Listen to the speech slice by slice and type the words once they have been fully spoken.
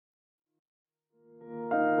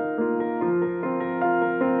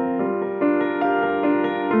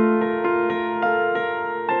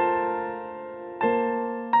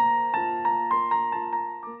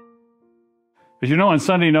As you know, on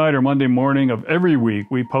Sunday night or Monday morning of every week,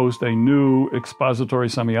 we post a new expository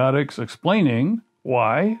semiotics explaining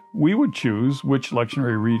why we would choose which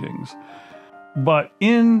lectionary readings. But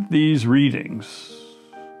in these readings,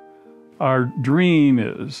 our dream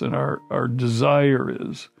is, and our desire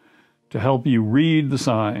is, to help you read the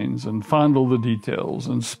signs and fondle the details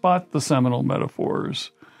and spot the seminal metaphors,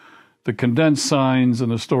 the condensed signs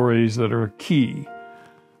and the stories that are key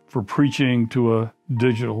for preaching to a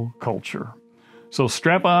digital culture. So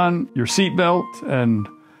strap on your seatbelt and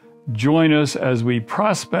join us as we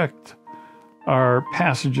prospect our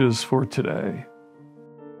passages for today.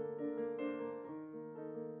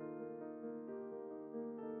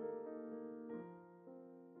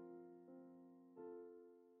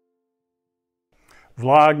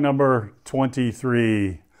 Vlog number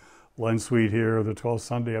 23. Len Sweet here, the 12th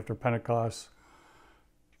Sunday after Pentecost,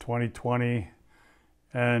 2020.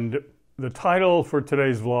 And the title for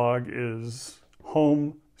today's vlog is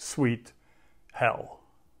Home Sweet Hell.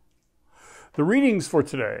 The readings for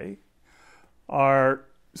today are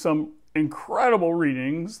some incredible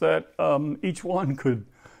readings that each one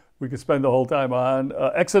we could spend the whole time on.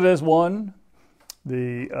 Exodus 1,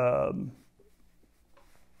 the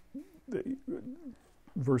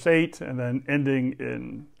verse 8, and then ending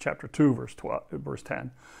in chapter 2, verse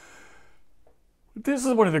 10. This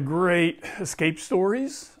is one of the great escape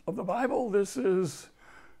stories of the Bible. This is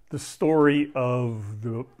the story of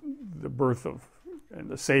the birth of and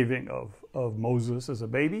the saving of Moses as a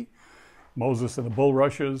baby, Moses and the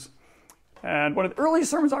bulrushes. And one of the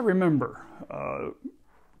earliest sermons I remember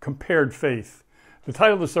compared faith. The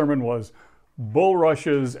title of the sermon was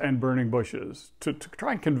Bulrushes and Burning Bushes, to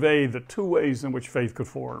try and convey the two ways in which faith could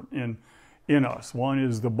form in us. One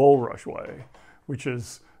is the bulrush way, which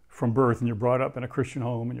is from birth, and you're brought up in a Christian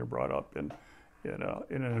home, and you're brought up in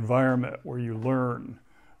an environment where you learn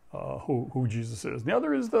who Jesus is. And the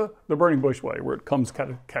other is the burning bush way, where it comes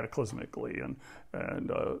cataclysmically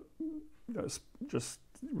and just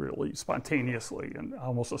really spontaneously, and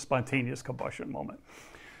almost a spontaneous combustion moment.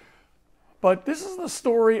 But this is the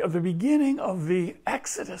story of the beginning of the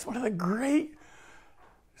Exodus, one of the great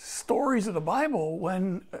stories of the Bible,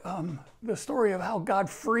 when the story of how God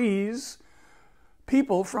frees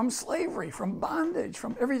people from slavery, from bondage,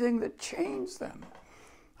 from everything that chains them.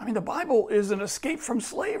 I mean, the Bible is an escape from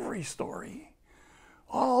slavery story.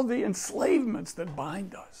 All the enslavements that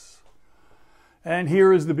bind us. And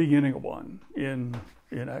here is the beginning of one in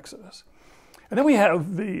Exodus. And then we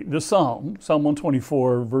have the Psalm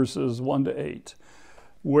 124, verses 1 to 8,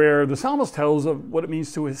 where the psalmist tells of what it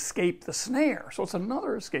means to escape the snare. So it's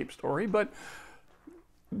another escape story, but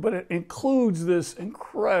it includes this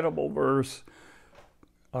incredible verse.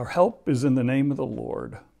 Our help is in the name of the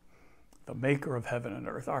Lord, the maker of heaven and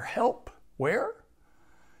earth. Our help, where?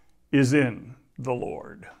 Is in the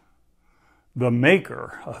Lord, the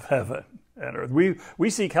maker of heaven and earth. We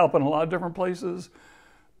seek help in a lot of different places,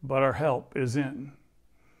 but our help is in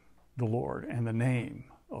the Lord and the name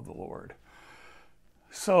of the Lord.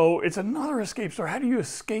 So it's another escape story. How do you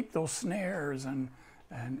escape those snares and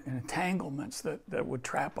entanglements that would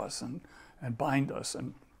trap us and bind us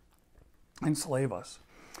and enslave us?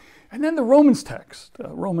 And then the Romans text,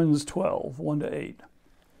 Romans 12, 1 to 8.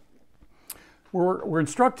 We're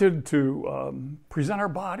instructed to present our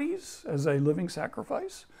bodies as a living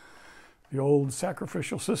sacrifice. The old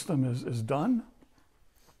sacrificial system is done.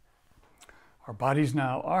 Our bodies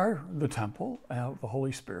now are the temple of the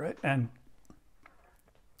Holy Spirit, and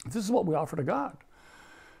this is what we offer to God,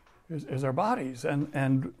 is our bodies.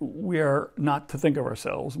 And we are not to think of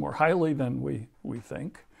ourselves more highly than we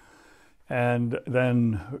think. And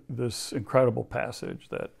then this incredible passage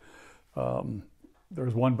that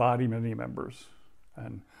there's one body, many members.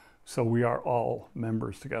 And so we are all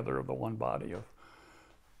members together of the one body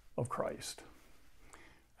of Christ.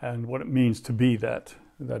 And what it means to be that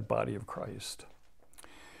body of Christ.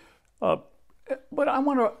 But I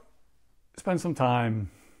want to spend some time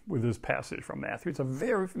with this passage from Matthew. It's a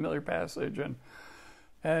very familiar passage, and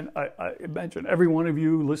I imagine every one of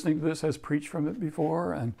you listening to this has preached from it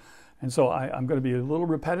before, and so I'm going to be a little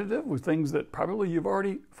repetitive with things that probably you've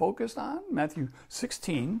already focused on. Matthew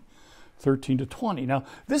 16, 13 to 20. Now,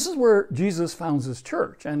 this is where Jesus founds his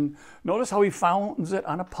church, and notice how he founds it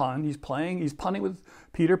on a pun. He's punning with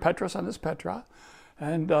Peter, Petros on this Petra,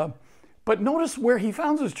 but notice where he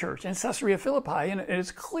founds his church, in Caesarea Philippi, and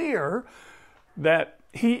it's clear that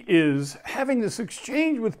he is having this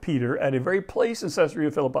exchange with Peter at a very place in Caesarea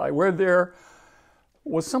Philippi where there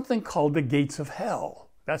was something called the gates of hell.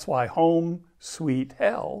 That's why Home Sweet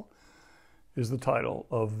Hell is the title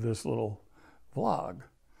of this little vlog.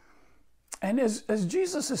 And as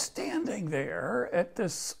Jesus is standing there at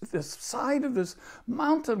this side of this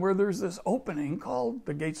mountain where there's this opening called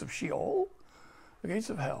the gates of Sheol, the gates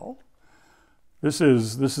of hell, this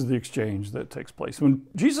is the exchange that takes place. When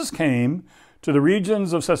Jesus came to the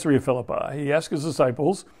regions of Caesarea Philippi, he asked his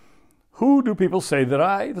disciples, "Who do people say that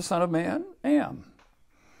I, the Son of Man, am?"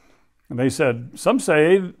 And they said, "Some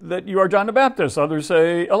say that you are John the Baptist, others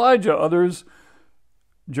say Elijah, others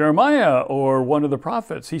Jeremiah or one of the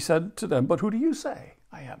prophets." He said to them, "But who do you say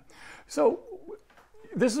I am?" So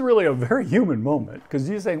this is really a very human moment, because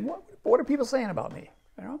he's saying, what are people saying about me?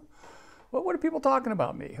 You know, what are people talking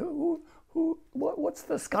about me? What's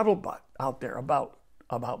the scuttlebutt out there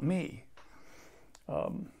about me?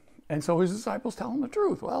 And so his disciples tell him the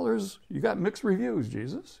truth. Well, you got mixed reviews,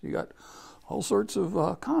 Jesus. You got all sorts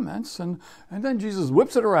of comments, and then Jesus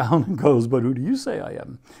whips it around and goes, "But who do you say I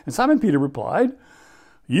am?" And Simon Peter replied,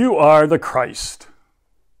 "You are the Christ."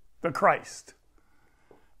 The Christ.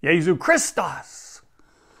 Jesu Christos,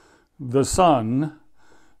 the Son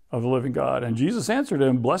of the living God. And Jesus answered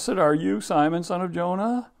him, "Blessed are you, Simon, son of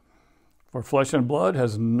Jonah, for flesh and blood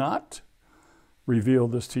has not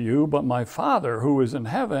revealed this to you, but my Father who is in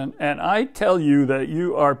heaven. And I tell you that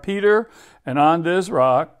you are Peter, and on this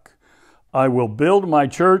rock I will build my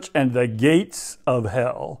church, and the gates of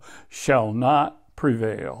hell shall not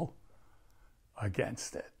prevail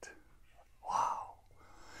against it." Wow.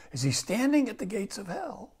 Is he standing at the gates of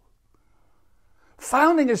hell,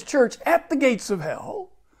 founding his church at the gates of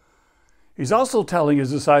hell? He's also telling his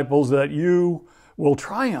disciples that you will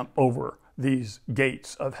triumph over these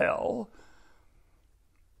gates of hell,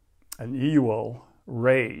 and you will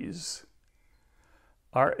raise,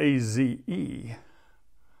 R-A-Z-E,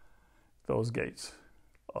 those gates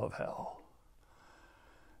of hell.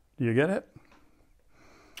 Do you get it?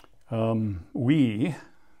 We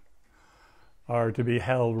are to be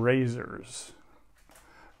hell raisers.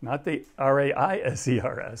 Not the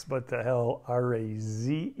R-A-I-S-E-R-S, but the hell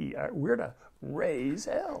R-A-Z-E-R. We're to raise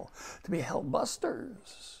hell, to be hell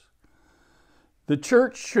busters. The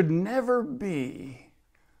church should never be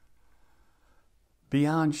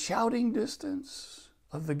beyond shouting distance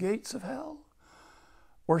of the gates of hell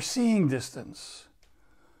or seeing distance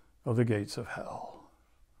of the gates of hell.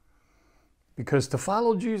 Because to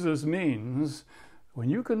follow Jesus means when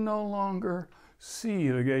you can no longer see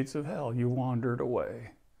the gates of hell, you wandered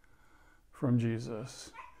away from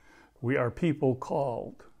Jesus. We are people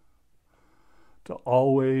called to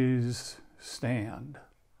always stand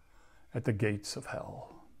at the gates of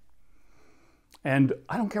hell. And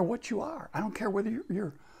I don't care what you are. I don't care whether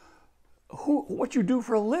what you do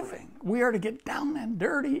for a living. We are to get down and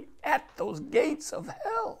dirty at those gates of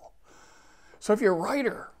hell. So if you're a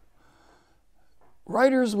writer,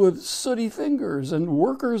 writers with sooty fingers, and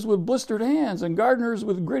workers with blistered hands, and gardeners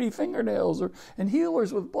with gritty fingernails, and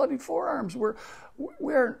healers with bloody forearms,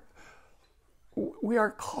 we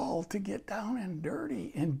are called to get down and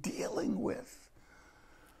dirty in dealing with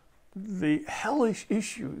the hellish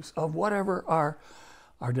issues of whatever our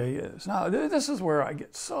day is. Now, this is where I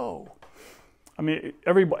get so... I mean,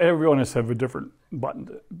 everyone has a different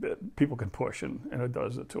button that people can push, and it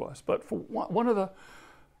does it to us. But for one of the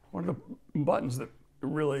buttons that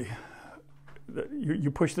really, that you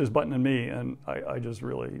push this button in me, and I just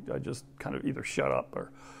kind of either shut up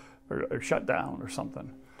or shut down or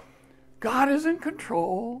something. God is in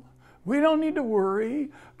control. We don't need to worry.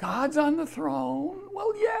 God's on the throne.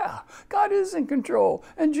 Well, yeah, God is in control,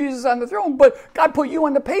 and Jesus is on the throne. But God put you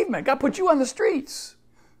on the pavement. God put you on the streets.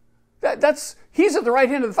 He's at the right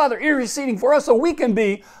hand of the Father, interceding for us, so we can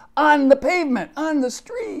be on the pavement, on the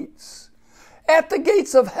streets, at the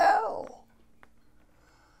gates of hell.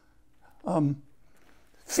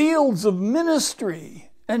 Fields of ministry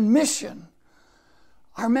and mission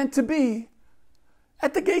are meant to be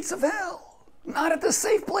at the gates of hell, not at the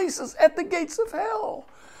safe places, at the gates of hell.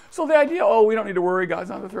 So the idea, we don't need to worry, God's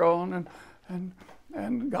on the throne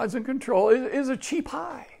and God's in control, is a cheap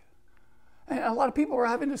high. And a lot of people are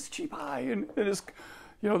having this cheap high and this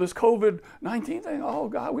COVID-19 thing. Oh,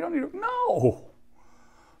 God, we don't need to. No,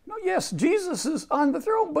 yes, Jesus is on the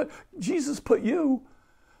throne, but Jesus put you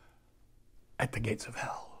at the gates of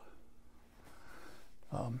hell.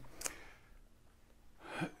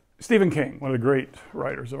 Stephen King, one of the great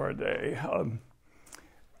writers of our day,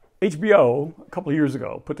 HBO, a couple of years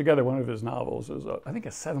ago, put together one of his novels. It was, I think, a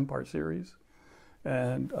 7-part series,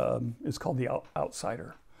 and it's called The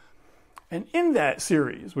Outsider. And in that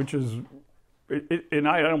series, which is, and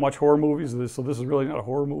I don't watch horror movies, so this is really not a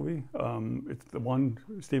horror movie. It's the one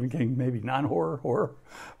Stephen King maybe non-horror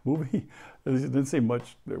movie. There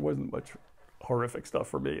wasn't much horrific stuff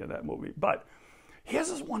for me in that movie. But he has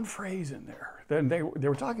this one phrase in there. Then they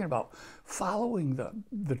were talking about following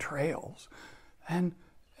the trails. And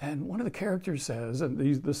one of the characters says, and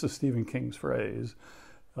this is Stephen King's phrase,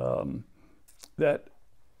 that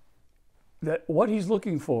what he's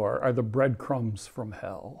looking for are the breadcrumbs from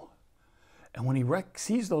hell. And when he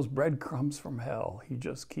sees those breadcrumbs from hell, he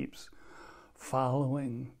just keeps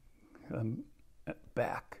following them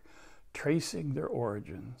back, tracing their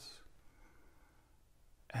origins.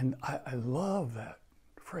 And I love that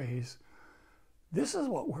phrase. This is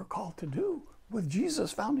what we're called to do with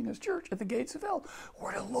Jesus founding his church at the gates of hell.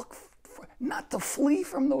 We're to look for, not to flee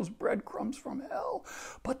from those breadcrumbs from hell,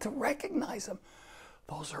 but to recognize them.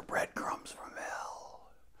 Those are breadcrumbs from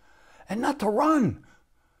hell. And not to run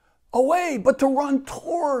away, but to run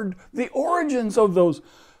toward the origins of those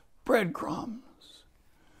breadcrumbs.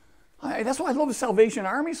 That's why I love the Salvation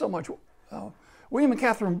Army so much. William and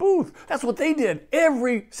Catherine Booth, that's what they did.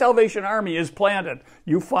 Every Salvation Army is planted.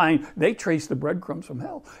 You find, they traced the breadcrumbs from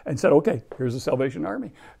hell and said, okay, here's the Salvation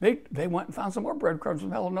Army. They went and found some more breadcrumbs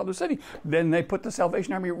from hell in another city. Then they put the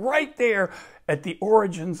Salvation Army right there at the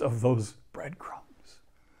origins of those breadcrumbs.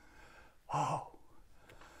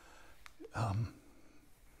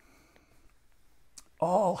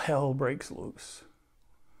 All hell breaks loose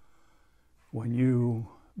when you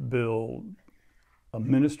build a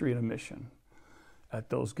ministry and a mission at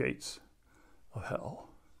those gates of hell.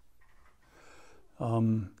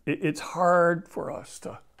 It's hard for us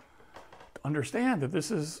to understand that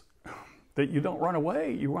that you don't run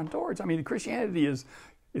away, you run towards. I mean, Christianity is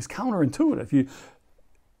counterintuitive.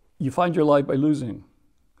 You find your life by losing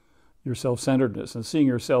your self-centeredness and seeing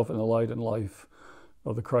yourself in the light and life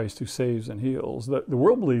of the Christ who saves and heals. The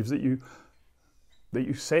world believes that you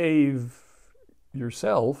save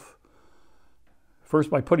yourself first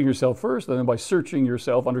by putting yourself first, and then by searching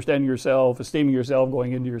yourself, understanding yourself, esteeming yourself,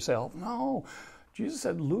 going into yourself. No, Jesus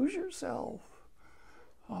said, lose yourself.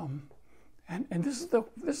 And this is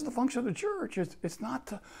the function of the church. It's not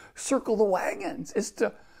to circle the wagons. It's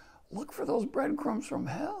to look for those breadcrumbs from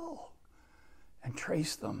hell and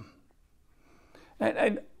trace them.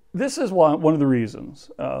 And this is one of the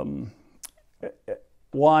reasons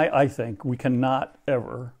why I think we cannot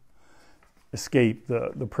ever escape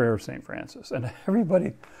the prayer of St. Francis. And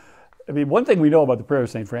everybody, I mean, one thing we know about the prayer of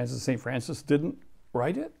St. Francis didn't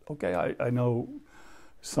write it. Okay, I know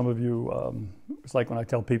some of you, it's like when I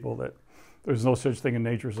tell people that there's no such thing in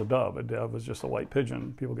nature as a dove. A dove is just a white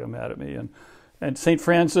pigeon. People get mad at me. And St.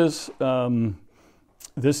 Francis,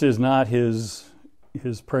 this is not his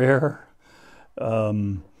prayer.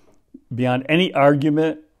 Beyond any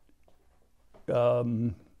argument,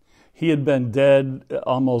 he had been dead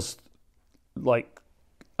almost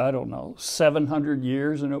 700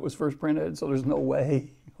 years and it was first printed, so there's no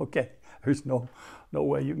way, there's no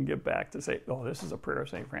way you can get back to say, oh, this is a prayer of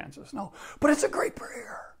St. Francis. No, but it's a great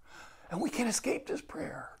prayer, and we can't escape this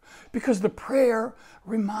prayer because the prayer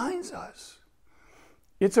reminds us.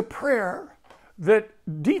 It's a prayer that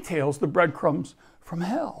details the breadcrumbs from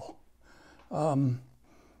hell.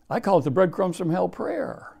 I call it the breadcrumbs from hell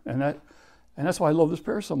prayer, and that's why I love this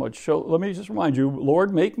prayer so much. So let me just remind you,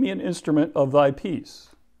 Lord, make me an instrument of thy peace.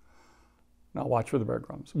 Now watch for the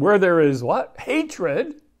breadcrumbs. Where there is what?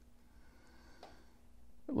 Hatred,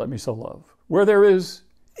 let me sow love. Where there is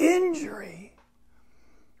injury,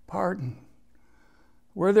 pardon.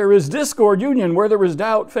 Where there is discord, union. Where there is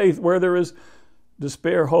doubt, faith. Where there is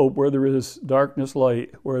despair, hope. Where there is darkness,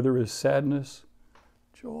 light. Where there is sadness,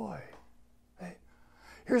 joy. Hey,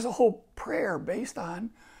 here's a whole prayer based on,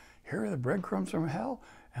 here are the breadcrumbs from hell,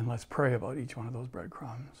 and let's pray about each one of those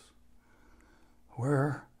breadcrumbs.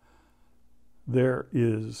 Where there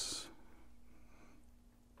is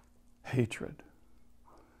hatred,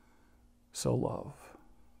 sow love.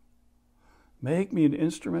 Make me an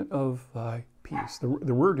instrument of thy peace. The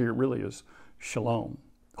word here really is shalom,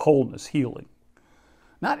 wholeness, healing.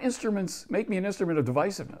 Not instruments, make me an instrument of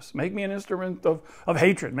divisiveness. Make me an instrument of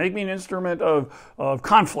hatred. Make me an instrument of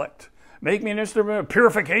conflict. Make me an instrument of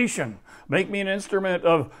purification. Make me an instrument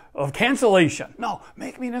of cancellation. No,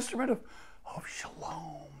 make me an instrument of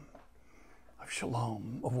shalom,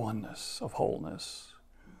 of oneness, of wholeness.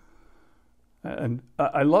 And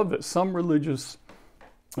I love that some religious,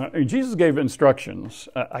 Jesus gave instructions.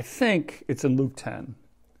 I think it's in Luke 10.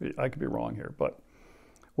 I could be wrong here, but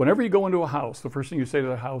whenever you go into a house, the first thing you say to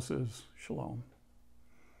the house is shalom.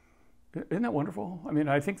 Isn't that wonderful? I mean,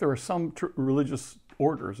 I think there are some religious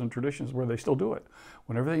orders and traditions where they still do it.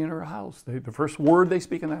 Whenever they enter a house, the first word they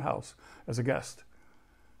speak in that house as a guest,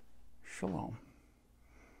 shalom.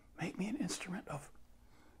 Make me an instrument of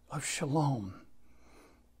shalom.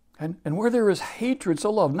 And where there is hatred,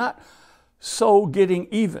 so love. Not so getting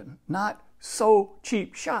even, not so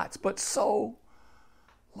cheap shots, but so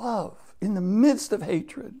love in the midst of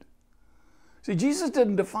hatred. See, Jesus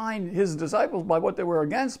didn't define his disciples by what they were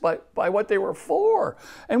against, but by what they were for.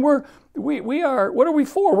 And we are, what are we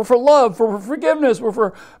for? We're for love, we're for forgiveness, we're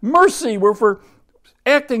for mercy, we're for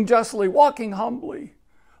acting justly, walking humbly,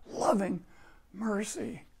 loving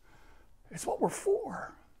mercy. It's what we're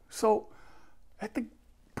for. So, at the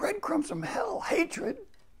breadcrumbs from hell, hatred,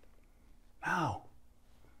 now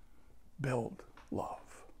build love.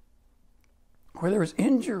 Where there is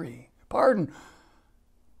injury, pardon,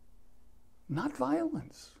 not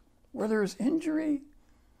violence. Where there is injury,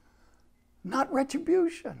 not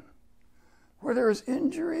retribution. Where there is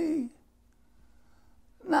injury,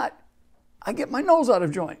 not, I get my nose out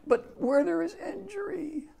of joint, but where there is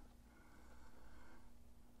injury,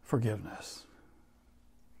 forgiveness.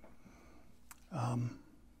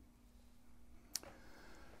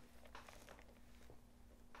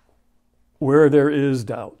 Where there is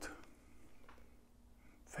doubt,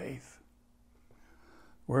 faith.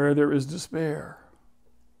 Where there is despair,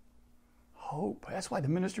 hope. That's why the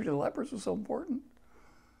ministry to the lepers was so important.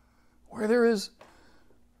 Where there is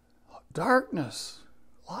darkness,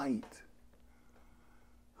 light.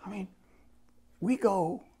 I mean, we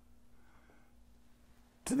go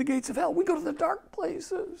to the gates of hell. We go to the dark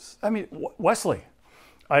places. I mean, Wesley,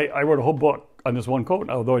 I wrote a whole book on this one quote,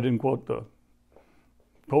 although I didn't quote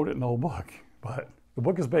it in the whole book. But the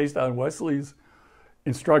book is based on Wesley's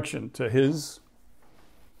instruction to his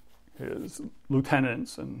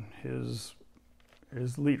lieutenants and his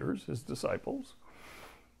leaders, his disciples.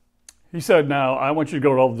 He said, now, I want you to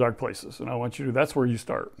go to all the dark places, and I want you to, that's where you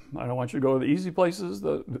start. I don't want you to go to the easy places,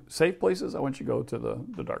 the safe places. I want you to go to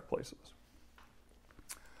the dark places.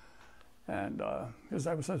 And his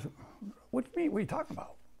disciple says, what do you mean? What are you talking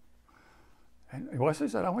about? And Wesley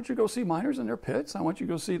said, I want you to go see miners in their pits. I want you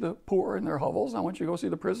to go see the poor in their hovels. I want you to go see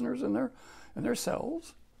the prisoners in their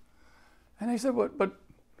cells. And they said, but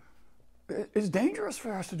it's dangerous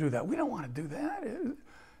for us to do that. We don't want to do that.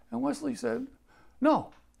 And Wesley said,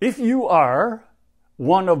 no. If you are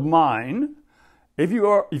one of mine, if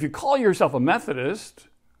you call yourself a Methodist,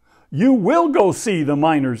 you will go see the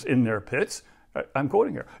miners in their pits. I'm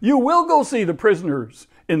quoting here. You will go see the prisoners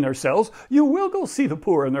in their cells. You will go see the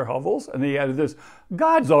poor in their hovels. And he added this,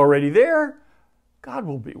 God's already there. God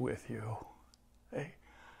will be with you. Hey,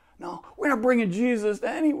 no, we're not bringing Jesus to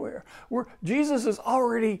anywhere. Jesus is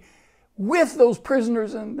already with those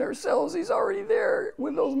prisoners in their cells. He's already there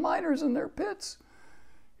with those miners in their pits.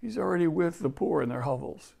 He's already with the poor in their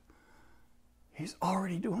hovels. He's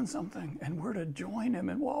already doing something, and we're to join him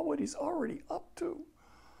in what he's already up to.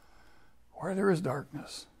 Where there is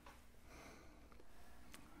darkness,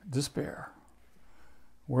 despair.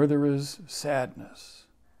 Where there is sadness,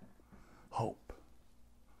 hope.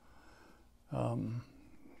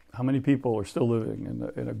 How many people are still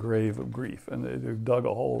living in a grave of grief, and they've dug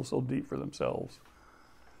a hole so deep for themselves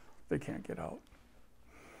they can't get out?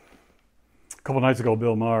 A couple nights ago,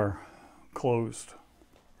 Bill Maher closed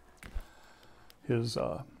his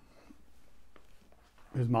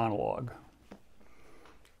monologue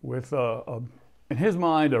with, in his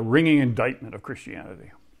mind, a ringing indictment of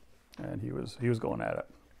Christianity, and he was going at it.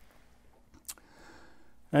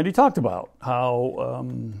 And he talked about how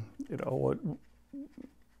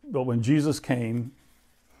when Jesus came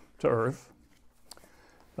to earth,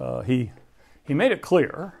 he made it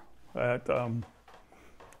clear that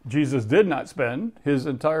Jesus did not spend his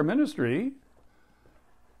entire ministry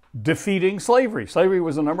defeating slavery. Slavery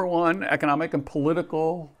was the number one economic and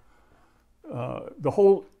political, the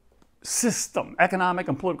whole system, economic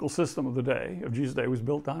and political system of the day, of Jesus' day, was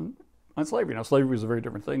built on slavery. Now, slavery is a very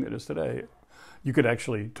different thing than it is today. You could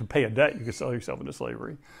actually, to pay a debt, you could sell yourself into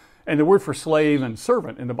slavery. And the word for slave and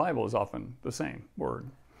servant in the Bible is often the same word.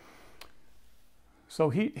 So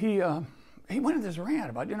he went into this rant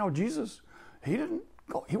about, Jesus, he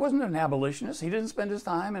wasn't an abolitionist. He didn't spend his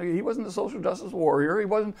time, and he wasn't a social justice warrior. He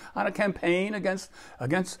wasn't on a campaign against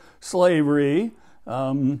slavery.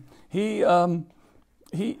 He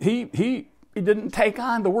didn't take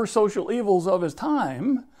on the worst social evils of his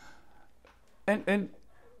time. And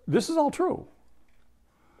this is all true.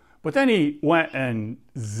 But then he went and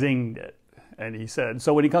zinged it. And he said,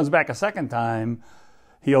 so when he comes back a second time,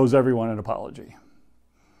 he owes everyone an apology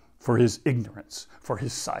for his ignorance, for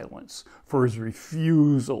his silence, for his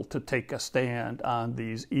refusal to take a stand on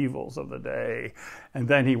these evils of the day. And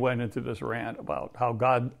then he went into this rant about how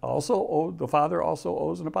God the Father also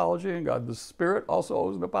owes an apology, and God the Spirit also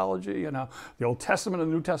owes an apology, and how the Old Testament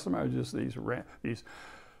and the New Testament are just these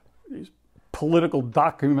political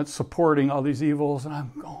documents supporting all these evils. And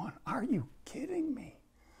I'm going, are you kidding me?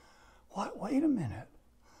 What? Wait a minute.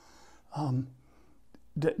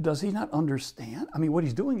 Does he not understand? I mean, what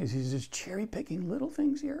he's doing is he's just cherry picking little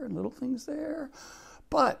things here and little things there.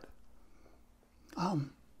 But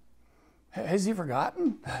has he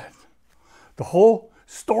forgotten that the whole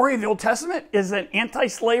story of the Old Testament is an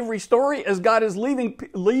anti-slavery story as God is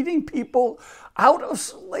leading people out of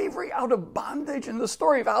slavery, out of bondage, and the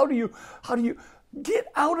story of how do you get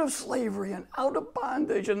out of slavery and out of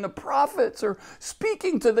bondage, and the prophets are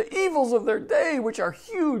speaking to the evils of their day, which are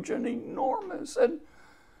huge and enormous, and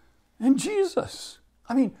Jesus.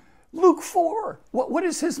 I mean, Luke 4, what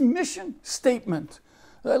is his mission statement?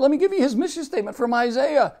 Let me give you his mission statement from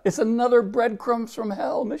Isaiah. It's another breadcrumbs from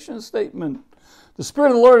hell mission statement. The Spirit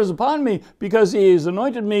of the Lord is upon me because he has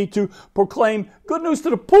anointed me to proclaim good news to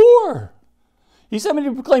the poor. He sent me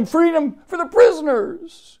to proclaim freedom for the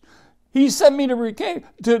prisoners. He sent me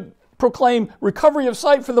to proclaim recovery of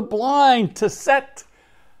sight for the blind, to set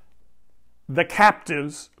the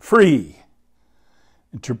captives free,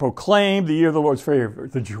 and to proclaim the year of the Lord's favor,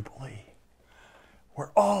 the Jubilee,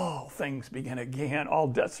 where all things begin again, all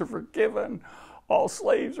debts are forgiven, all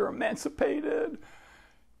slaves are emancipated.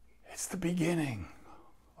 It's the beginning,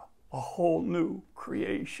 a whole new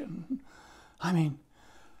creation. I mean,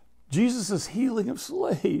 Jesus' healing of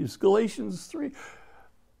slaves, Galatians 3.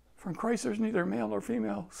 For in Christ there's neither male nor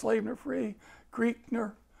female, slave nor free, Greek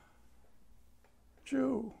nor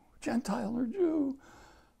Jew, Gentile nor Jew.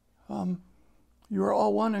 You are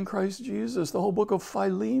all one in Christ Jesus. The whole book of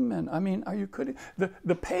Philemon. I mean, are you kidding?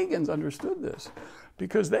 The pagans understood this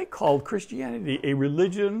because they called Christianity a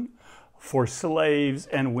religion for slaves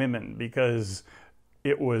and women because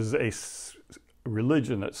it was a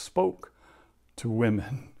religion that spoke to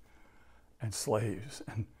women and slaves.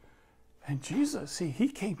 And Jesus, see, he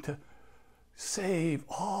came to save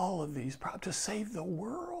all of these problems, to save the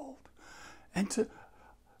world, and to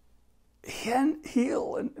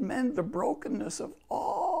heal and mend the brokenness of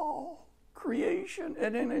all creation.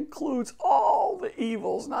 And it includes all the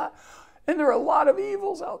evils, and there are a lot of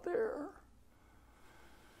evils out there.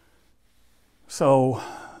 So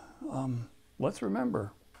let's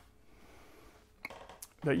remember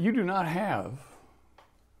that you do not have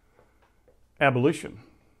abolition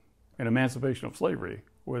and emancipation of slavery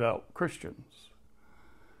without Christians.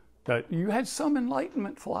 That you had some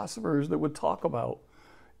Enlightenment philosophers that would talk about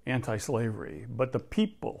anti-slavery, but the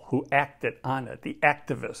people who acted on it, the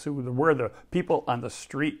activists who were the people on the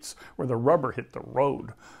streets where the rubber hit the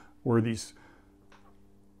road, were these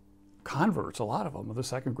converts, a lot of them, of the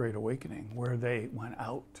Second Great Awakening, where they went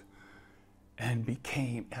out and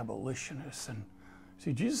became abolitionists. And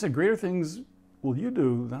see, Jesus said, greater things will you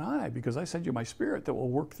do than I, because I send you my Spirit that will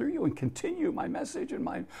work through you and continue my message and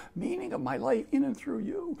my meaning of my life in and through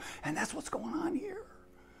you. And that's what's going on here.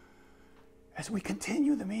 As we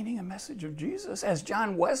continue the meaning and message of Jesus, as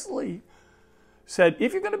John Wesley said,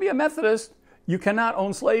 if you're going to be a Methodist, you cannot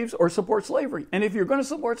own slaves or support slavery. And if you're going to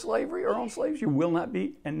support slavery or own slaves, you will not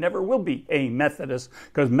be and never will be a Methodist,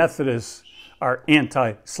 because Methodists are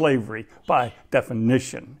anti-slavery by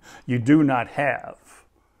definition. You do not have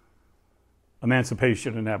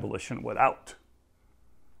emancipation and abolition without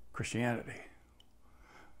Christianity.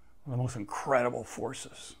 One of the most incredible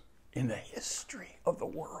forces in the history of the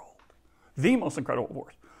world. The most incredible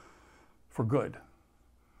force for good,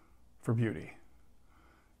 for beauty,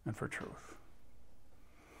 and for truth.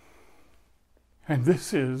 And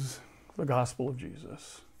this is the gospel of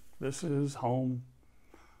Jesus. This is home,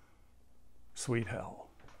 sweet hell.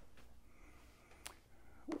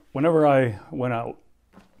 Whenever I went out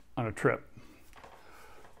on a trip,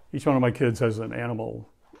 each one of my kids has an animal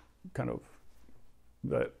kind of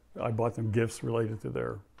that I bought them gifts related to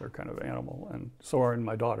their kind of animal. And Soren,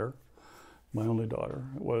 my daughter, my only daughter,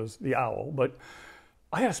 was the owl. But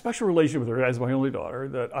I had a special relationship with her as my only daughter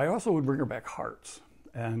that I also would bring her back hearts.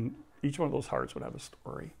 And each one of those hearts would have a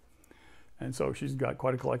story. And so she's got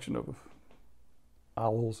quite a collection of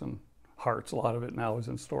owls and hearts. A lot of it now is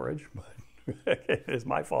in storage, but it's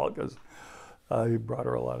my fault because I brought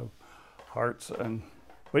her a lot of hearts.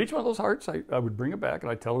 But each one of those hearts, I would bring it back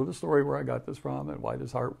and I'd tell her the story where I got this from and why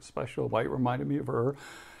this heart was special, why it reminded me of her.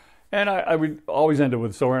 And I would always end it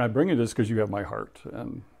with, Soren, I bring you this because you have my heart,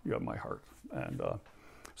 and you have my heart. And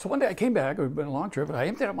so one day I came back, it had been a long trip, and I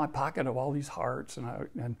emptied out my pocket of all these hearts,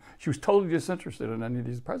 and she was totally disinterested in any of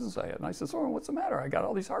these presents I had. And I said, Soren, what's the matter? I got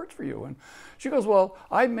all these hearts for you. And she goes, well,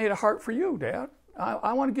 I made a heart for you, Dad.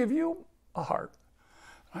 I want to give you a heart.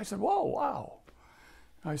 And I said, whoa, wow.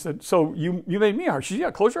 I said, so you made me a heart. She said,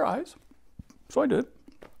 yeah, close your eyes. So I did.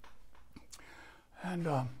 And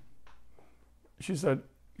she said,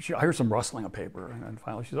 I heard some rustling of paper, and then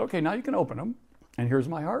finally she said, okay, now you can open them, and here's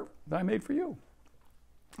my heart that I made for you.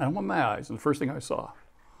 And I opened my eyes, and the first thing I saw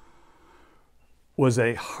was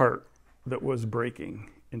a heart that was breaking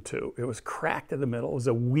in two. It was cracked in the middle. It was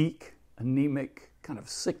a weak, anemic, kind of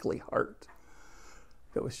sickly heart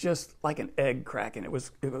that was just like an egg cracking. It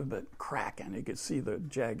was cracking. You could see the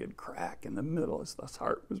jagged crack in the middle as this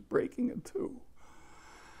heart was breaking in two.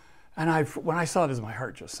 And when I saw this, my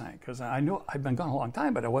heart just sank, because I knew I'd been gone a long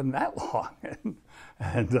time, but it wasn't that long.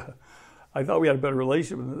 and I thought we had a better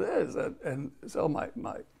relationship than this. And so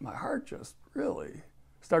my heart just really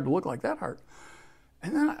started to look like that heart.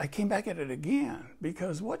 And then I came back at it again,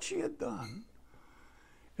 because what she had done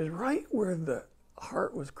is right where the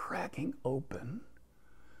heart was cracking open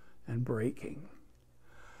and breaking,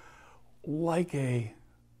 like a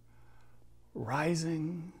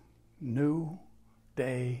rising new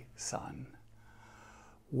day sun,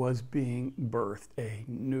 was being birthed a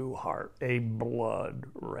new heart, a blood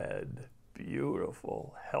red,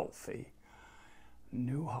 beautiful, healthy,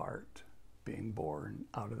 new heart being born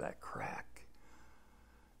out of that crack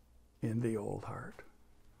in the old heart.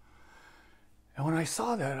 And when I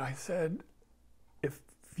saw that, I said, if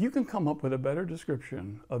you can come up with a better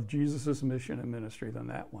description of Jesus' mission and ministry than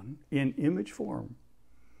that one, in image form,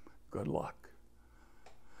 good luck.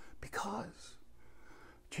 Because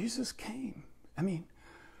Jesus came,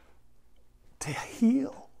 to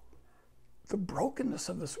heal the brokenness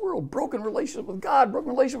of this world, broken relationship with God, broken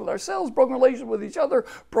relationship with ourselves, broken relationship with each other,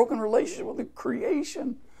 broken relationship with the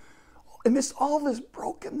creation. Amidst all this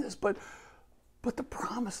brokenness, but the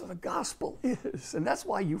promise of the gospel is, and that's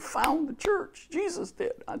why you found the church, Jesus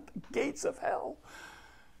did, on the gates of hell,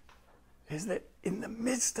 is that in the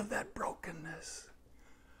midst of that brokenness,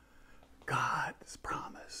 God's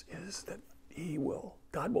promise is that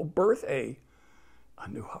God will birth a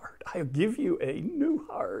new heart. I'll give you a new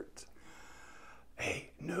heart,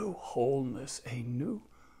 a new wholeness, a new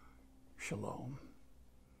shalom.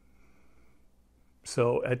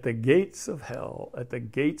 So at the gates of hell, at the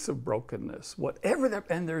gates of brokenness, whatever that,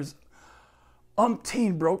 and there's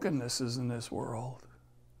umpteen brokennesses in this world,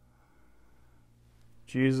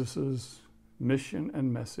 Jesus' mission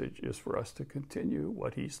and message is for us to continue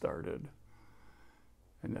what he started.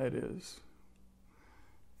 And that is,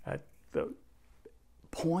 at the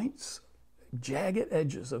points, jagged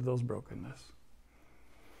edges of those brokenness,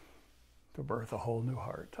 to birth a whole new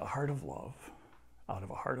heart, a heart of love out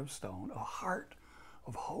of a heart of stone, a heart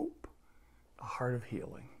of hope, a heart of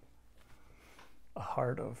healing, a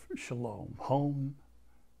heart of shalom, home,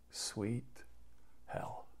 sweet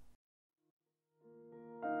hell.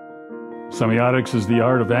 Semiotics is the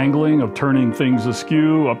art of angling, of turning things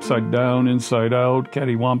askew, upside down, inside out,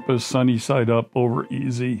 cattywampus, sunny side up, over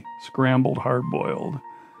easy, scrambled, hard-boiled.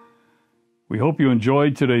 We hope you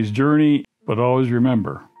enjoyed today's journey, but always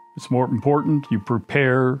remember, it's more important you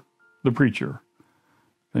prepare the preacher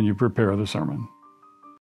than you prepare the sermon.